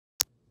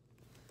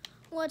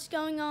What's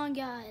going on,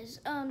 guys?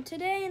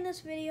 Today in this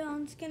video,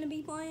 I'm just gonna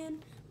be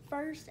playing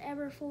first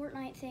ever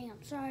Fortnite thing.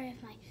 I'm sorry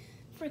if my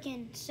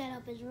freaking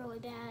setup is really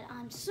bad.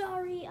 I'm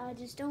sorry, I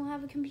just don't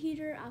have a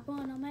computer. I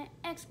bought it on my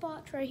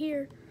Xbox right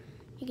here.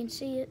 You can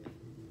see it.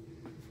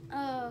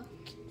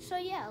 So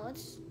yeah,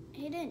 let's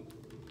hit in.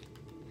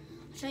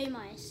 I'll show you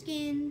my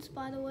skins,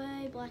 by the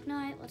way. Black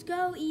Knight, let's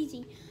go,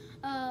 easy.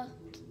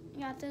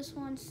 Got this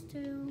one's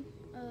too.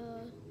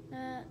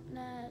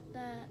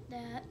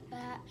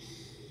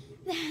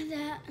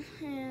 That,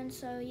 and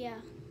so yeah.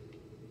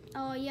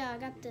 Oh yeah, I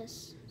got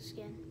this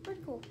skin. Pretty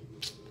cool.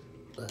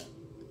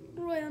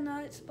 Royal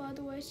Knights, by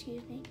the way,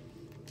 excuse me.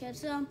 Okay,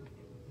 so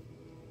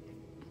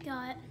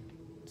got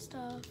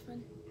stuff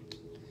and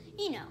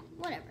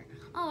whatever.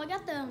 Oh, I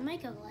got the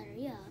makeup ladder.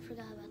 Yeah, I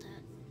forgot about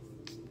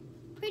that.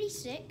 Pretty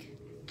sick.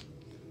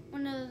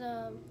 One of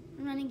the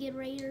Renegade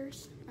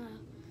Raiders.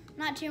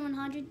 Not tier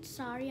 100.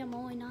 Sorry, I'm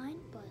only 9,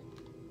 but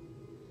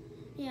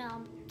yeah,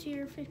 I'm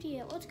tier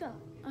 58. Let's go.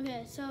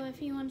 Okay, so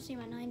if you want to see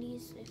my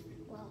 90s,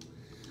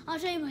 I'll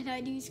show you my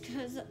 90s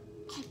because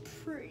I'm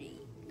pretty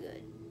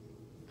good.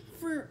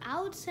 I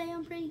would say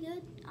I'm pretty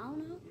good. I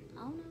don't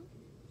know.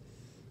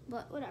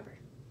 But whatever.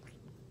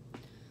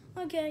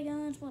 Okay,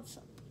 guys, what's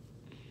up?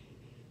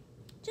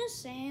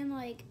 Just saying,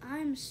 like,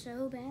 I'm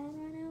so bad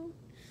right now.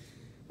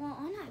 Well,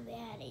 I'm not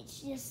bad. It's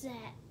just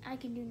that I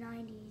can do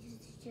 90s.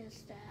 It's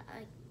just that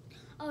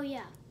oh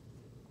yeah.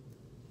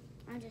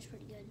 I'm just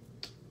pretty good.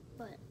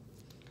 But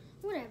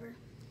whatever.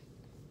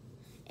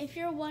 If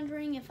you're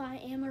wondering if I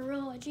am a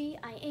real OG,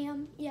 I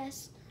am,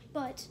 yes.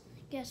 But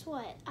guess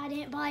what? I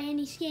didn't buy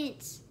any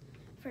skins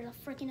for the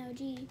freaking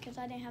OG because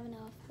I didn't have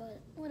enough.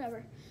 But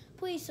whatever.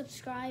 Please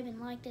subscribe and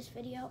like this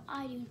video.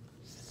 I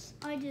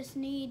just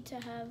need to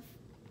have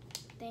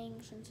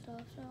things and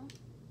stuff, so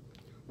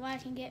I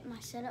can get my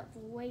setup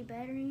way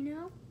better,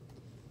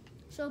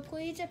 So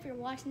please, if you're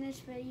watching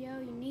this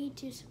video, you need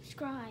to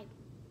subscribe.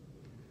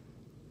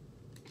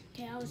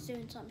 Okay, I was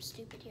doing something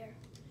stupid here.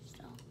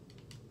 So,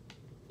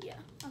 yeah.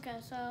 Okay,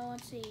 so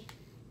let's see.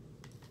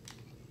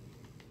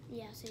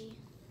 Yeah, see,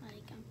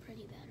 like, I'm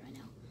pretty bad right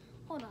now.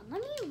 Hold on,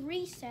 let me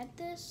reset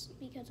this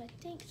because I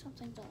think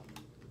something's up.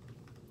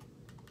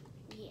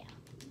 Yeah.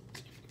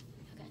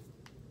 Okay.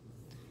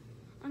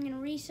 I'm gonna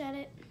reset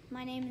it.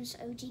 My name is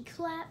OG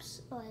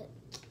Claps, but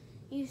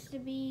used to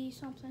be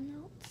something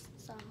else.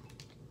 So,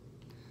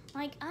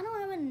 like, I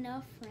don't have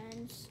enough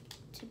friends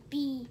to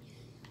be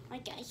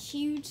like a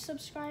huge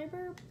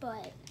subscriber,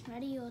 but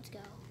ready, let's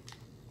go.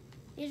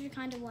 These are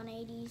kind of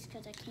 180s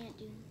because I can't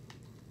do,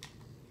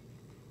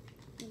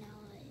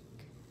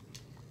 like,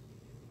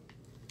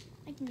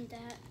 I can do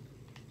that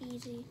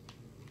easy.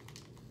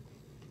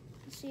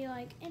 Let's see,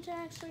 like, it's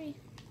actually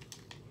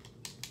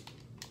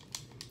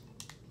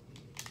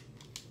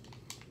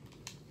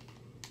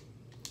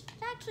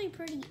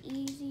pretty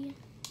easy.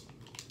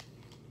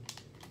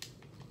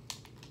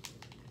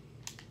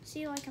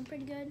 See, like, I'm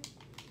pretty good.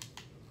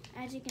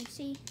 As you can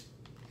see,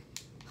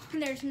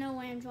 there's no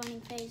way I'm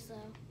joining FaZe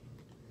though.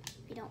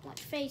 If you don't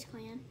watch FaZe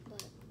Clan,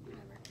 but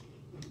whatever.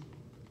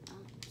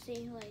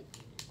 See, like,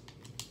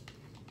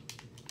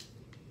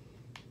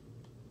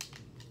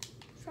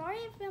 sorry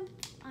if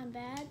I'm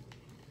bad.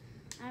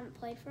 I haven't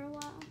played for a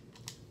while.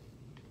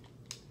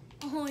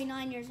 I'm only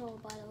 9 years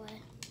old, by the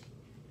way.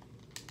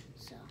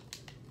 So,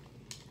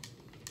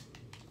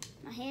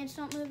 my hands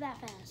don't move that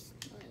fast,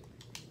 but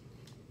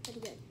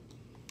pretty good.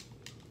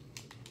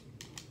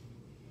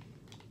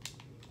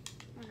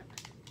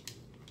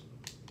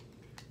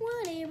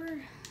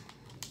 Whatever,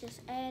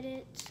 just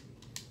edit,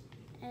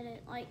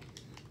 like,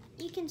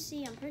 you can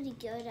see I'm pretty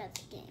good at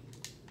the game,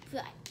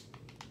 but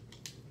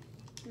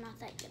I'm not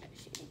that good at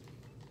shooting.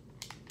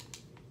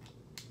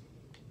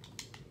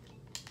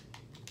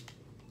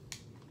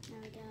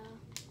 There we go.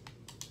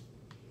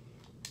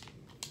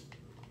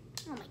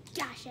 Oh my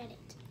gosh,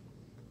 edit.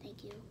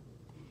 Thank you.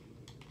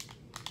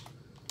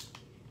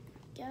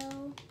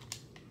 Go.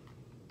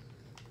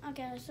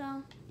 Okay,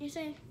 so, you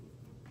see,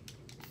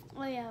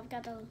 oh yeah, I've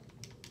got the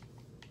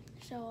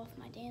show off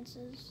my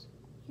dances,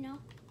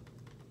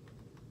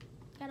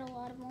 Got a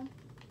lot of them.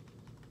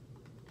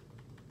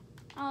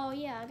 Oh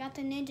yeah, I got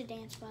the ninja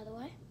dance, by the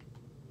way.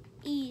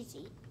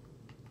 Easy.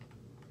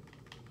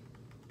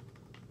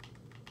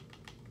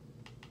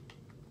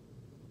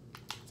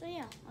 So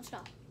yeah, let's go.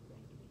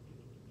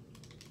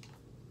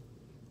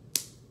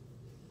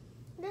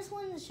 Just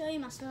wanted to show you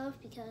my stuff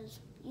because,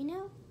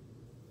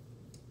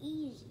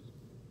 easy.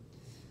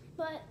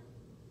 But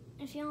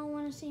if y'all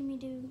want to see me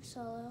do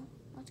solo,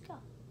 let's go.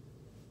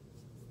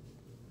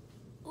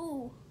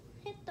 Ooh,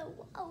 hit the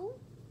whoa.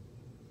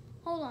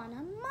 Hold on,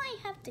 I might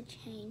have to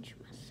change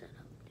my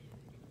setup, dude.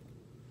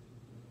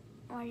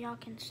 Or y'all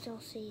can still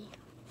see.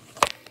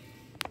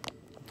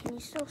 Can you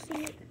still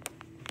see it?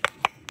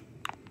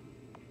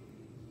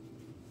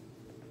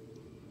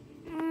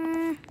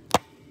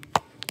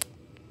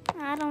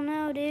 I don't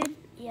know, dude.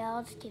 Yeah,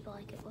 I'll just keep it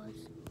like it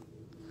was.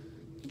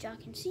 Y'all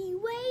can see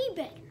way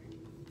better.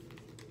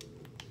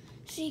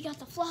 So you got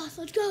the floss.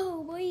 Let's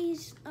go,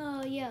 boys.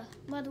 Yeah,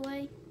 by the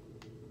way,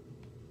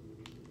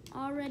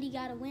 already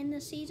got a win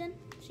this season.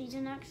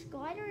 Season X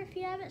glider if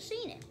you haven't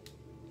seen it.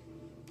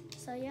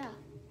 So yeah,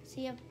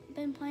 see, I've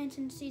been playing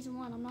since season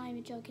 1. I'm not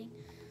even joking.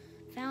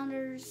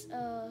 Founders,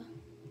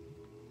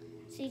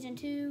 season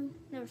 2.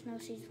 There was no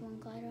season 1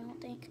 glider, I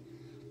don't think.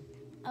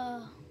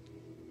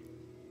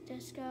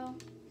 Disco.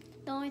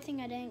 The only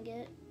thing I didn't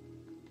get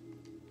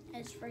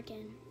is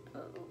freaking.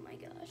 Oh my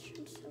gosh,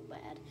 I'm so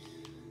bad.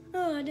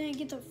 Oh, I didn't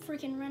get the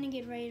freaking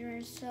Renegade Raider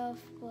and stuff,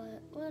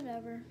 but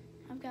whatever.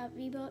 I've got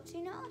V-Bucks,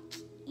 you know,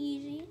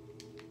 easy.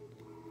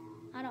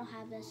 I don't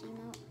have this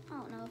emote. I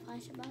don't know if I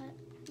should buy it,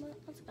 but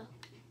let's go.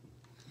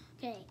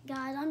 Okay,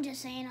 guys, I'm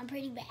just saying I'm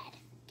pretty bad,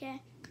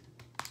 okay?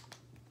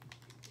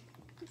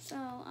 So,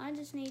 I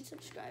just need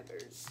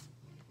subscribers.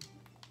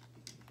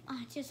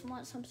 I just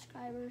want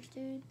subscribers,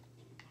 dude.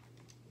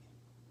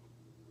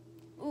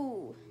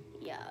 Ooh,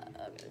 yeah,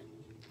 okay.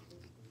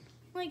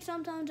 Like,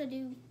 sometimes I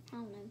do, I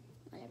don't know,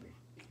 whatever,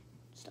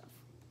 stuff.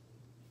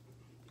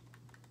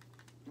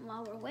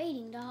 While we're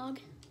waiting, dog,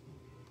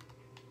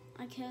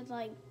 I could,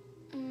 like,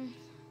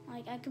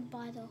 I could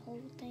buy the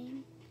whole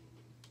thing.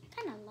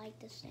 Kind of like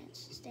this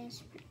stance. This stance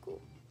is pretty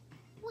cool.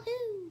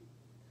 Woohoo!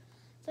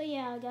 So,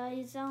 yeah,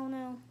 guys, I don't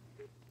know.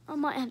 I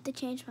might have to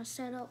change my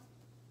setup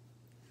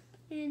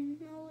in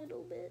a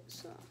little bit,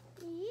 so,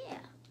 yeah.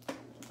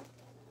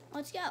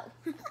 Let's go.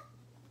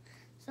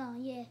 So,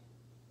 yeah.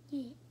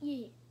 I'm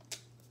a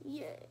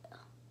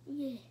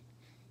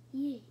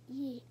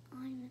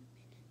minute.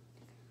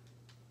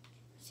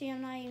 See,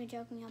 I'm not even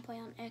joking. I play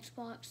on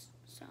Xbox,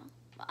 so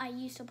I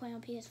used to play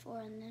on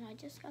PS4, and then I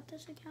just got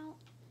this account.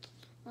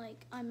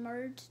 Like, I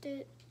merged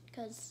it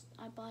because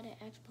I bought an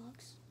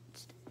Xbox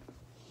instead.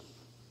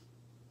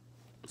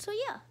 So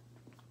yeah,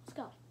 let's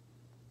go.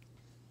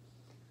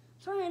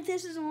 Sorry if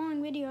this is a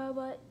long video,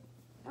 but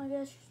I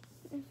guess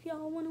if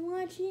y'all want to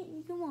watch it,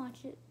 you can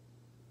watch it.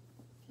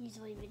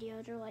 Usually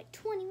videos are like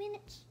 20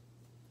 minutes.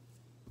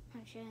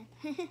 I'm sure.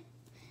 That'd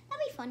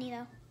be funny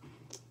though.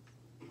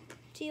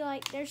 See,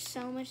 like, there's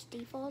so much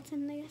defaults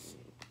in this.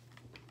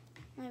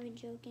 I'm not even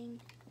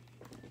joking.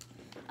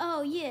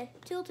 Oh yeah,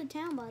 Tilted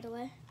Town, by the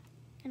way.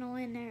 Can I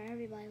win there?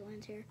 Everybody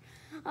wins here.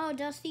 Oh,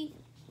 Dusty,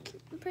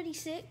 I'm pretty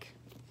sick.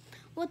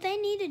 What they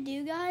need to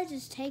do, guys,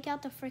 is take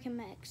out the freaking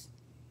mechs.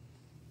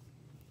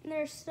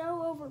 They're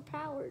so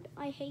overpowered.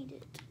 I hate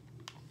it.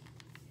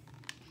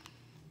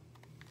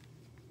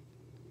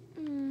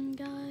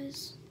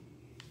 Guys,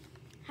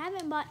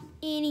 haven't bought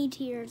any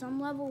tiers. I'm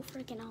level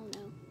freaking, I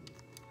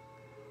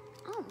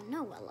don't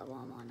know what level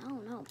I'm on. I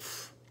don't know.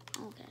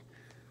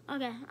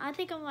 Okay, I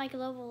think I'm like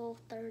level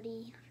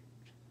 30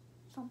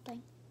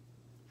 something.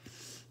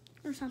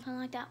 Or something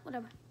like that,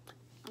 whatever.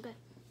 Okay,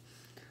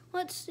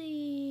 let's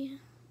see.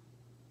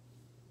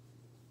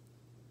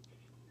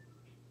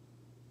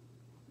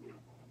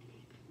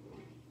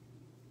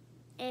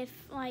 If,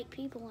 like,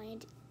 people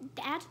land,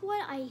 that's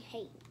what I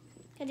hate.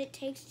 Because it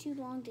takes too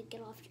long to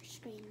get off your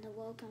screen, the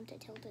welcome to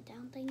Tilted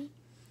Down thingy.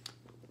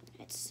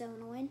 It's so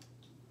annoying.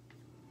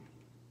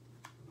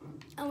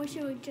 I wish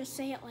it would just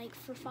say it, like,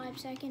 for 5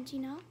 seconds, you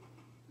know?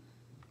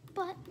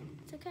 But,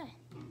 it's okay.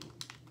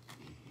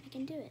 I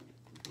can do it.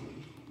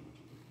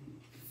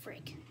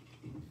 Frick.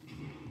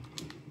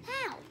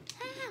 How?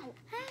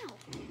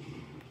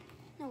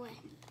 No way.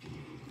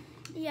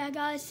 Yeah,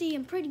 guys, see,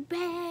 I'm pretty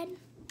bad.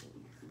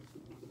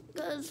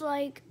 Because,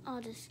 like,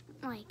 I'll just,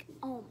 like,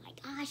 oh my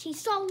gosh,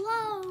 he's so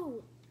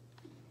low.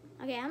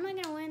 Okay, I'm not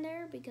going to win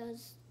there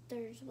because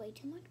there's way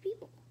too much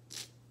people.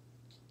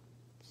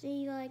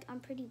 See, like, I'm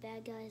pretty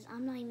bad, guys.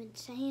 I'm not even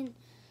saying,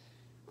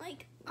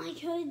 like, I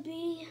could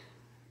be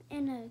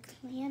in a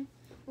clan.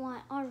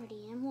 Well, I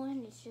already am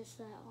one. It's just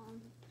that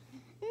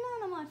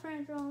none of my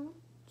friends are on,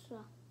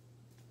 so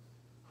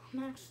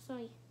I'm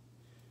actually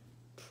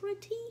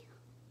pretty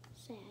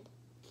sad.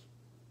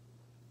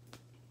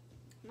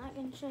 I'm not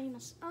going to show you my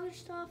other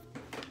stuff,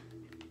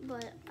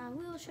 but I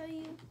will show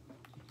you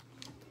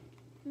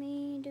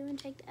me doing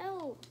Take the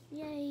L.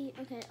 Yay.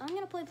 Okay, I'm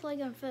going to play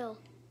Playgun Phil.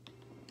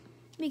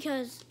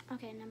 Because,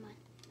 okay, never mind.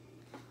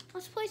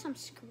 Let's play some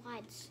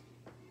squads.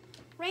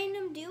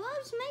 Random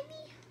duos,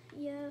 maybe?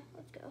 Yeah,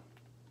 let's go.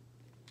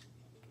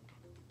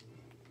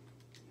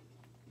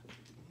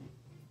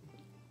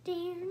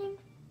 Damn.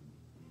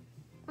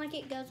 Like,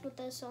 it goes with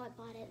this, so I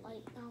bought it,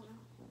 like, I don't know.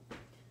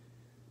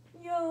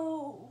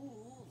 Yo,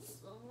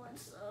 so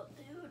what's up,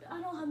 dude? I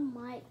don't have a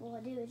mic. Well, I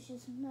do, it's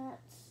just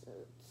nuts.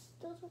 It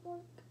doesn't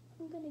work.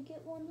 I'm gonna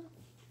get one, though.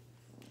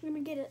 I'm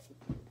gonna get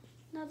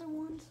another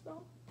one,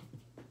 so.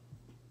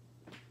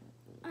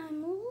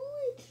 I'm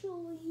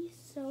literally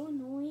so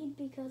annoyed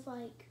because,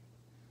 like,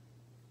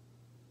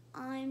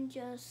 I'm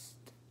just,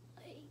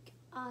 like,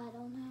 I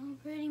don't know,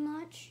 pretty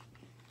much.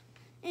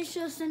 It's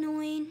just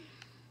annoying.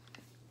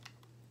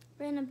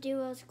 Random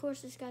duos, of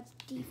course, this guy's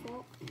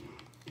default.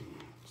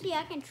 See,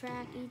 I can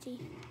track easy.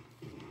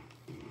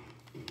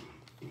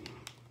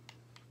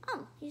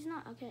 Oh, he's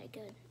not. Okay,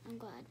 good. I'm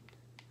glad.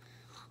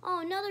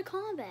 Oh, another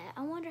combat.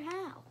 I wonder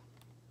how.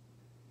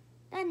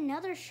 That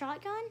another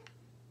shotgun?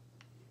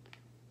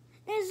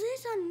 Is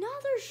this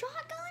another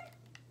shotgun?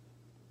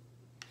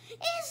 Is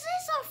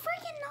this a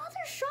freaking another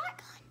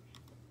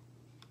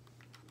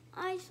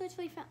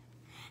literally found.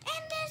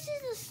 And this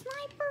is a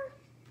sniper.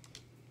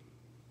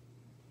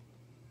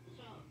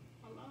 So,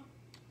 hello?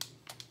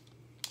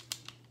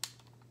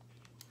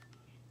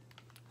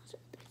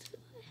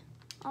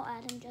 I'll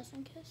add him just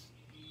in case.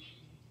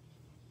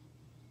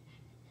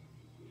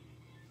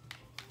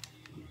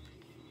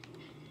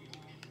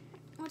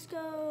 Let's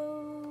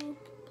go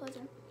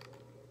Pleasant.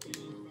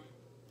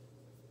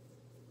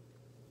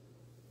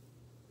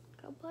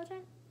 Go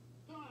Pleasant.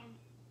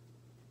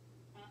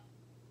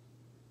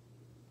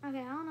 Okay,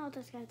 I don't know what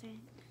this guy's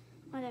doing.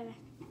 Whatever.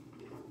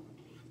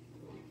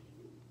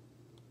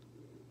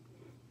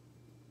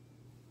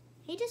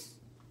 He just...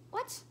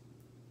 What?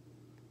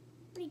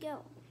 Where'd he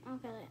go?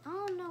 Okay, I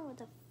don't know what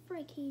the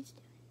frick he's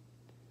doing.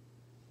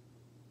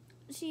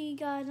 See,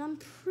 guys, I'm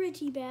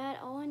pretty bad.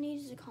 All I need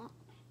is a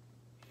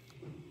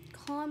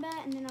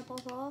combat, and then I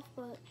pop off,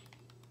 but...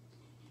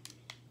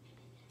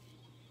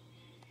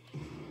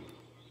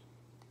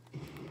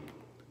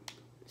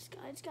 This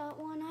guy's got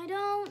one. I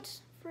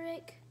don't.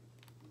 Frick.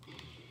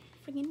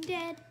 Freaking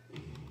dead.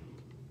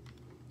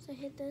 So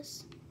hit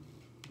this.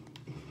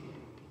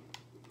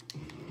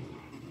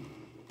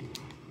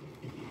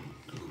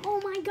 Oh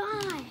my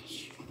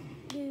gosh,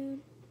 dude.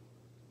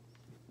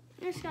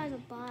 This guy's a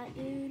bot,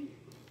 dude.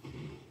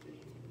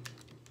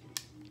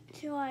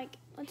 So like,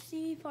 let's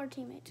see if our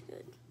teammate's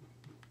good.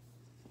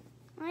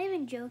 I'm not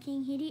even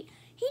joking. He didn't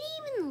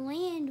even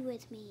land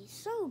with me.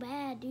 So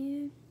bad,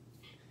 dude.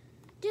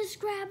 Just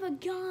grab a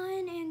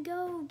gun and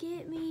go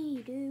get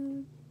me,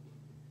 dude.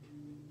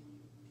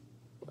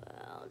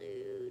 Wow,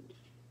 dude.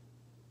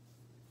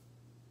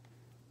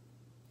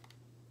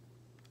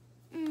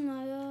 Oh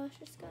my gosh,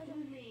 this guy's a...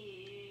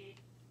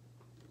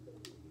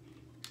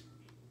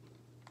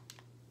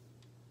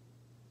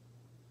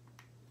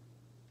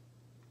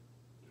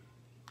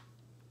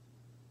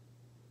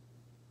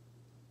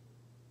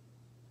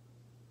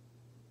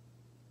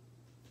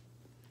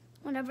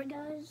 Whatever,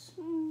 guys.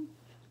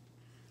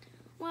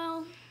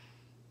 Well,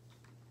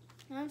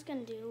 I'm just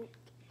gonna do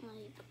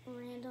like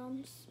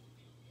randoms.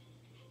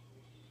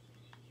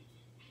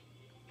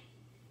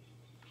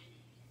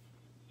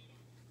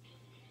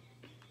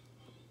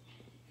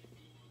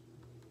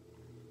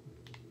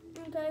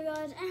 Okay,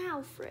 guys.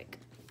 Ow, frick.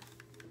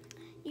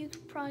 You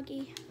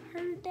probably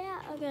heard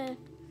that. Okay.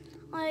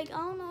 Like, I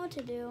don't know what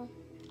to do.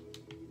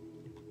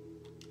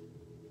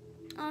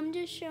 I'm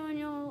just showing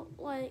y'all,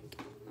 like,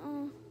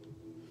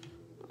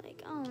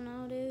 I don't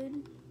know,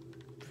 dude.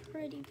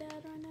 Pretty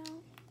bad right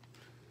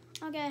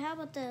now. Okay, how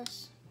about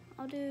this?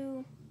 I'll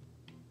do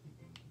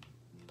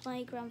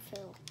playground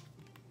fill.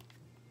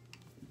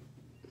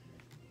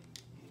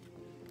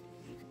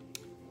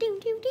 Do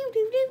do do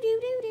do do do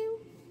do do.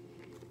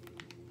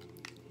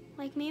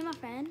 Like me and my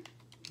friend.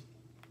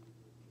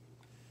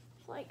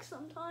 Like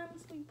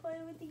sometimes we play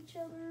with each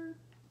other.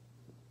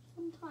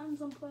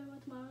 Sometimes I'm playing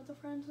with my other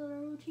friends that are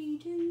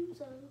OG too.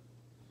 So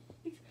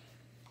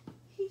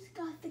he's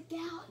got the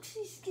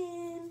galaxy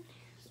skin.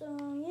 So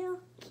yeah,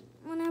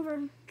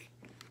 whenever.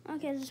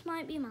 Okay, this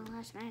might be my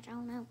last match. I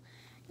don't know.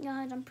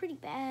 Guys, I'm pretty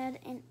bad,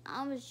 and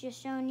I was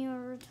just showing you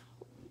a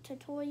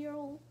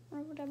tutorial or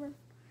whatever,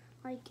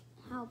 like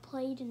how I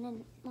played, and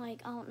then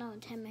like, I don't know, in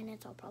 10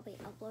 minutes I'll probably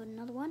upload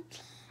another one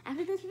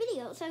after this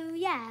video. So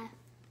yeah.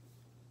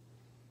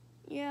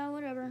 Yeah,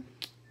 whatever.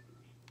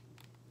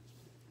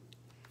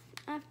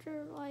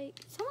 After like,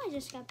 somebody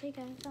just got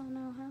pickaxe, I don't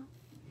know how.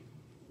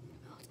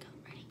 Oh, let's go,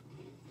 ready.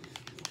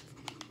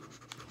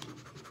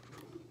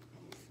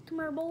 Come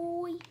here,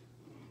 boy.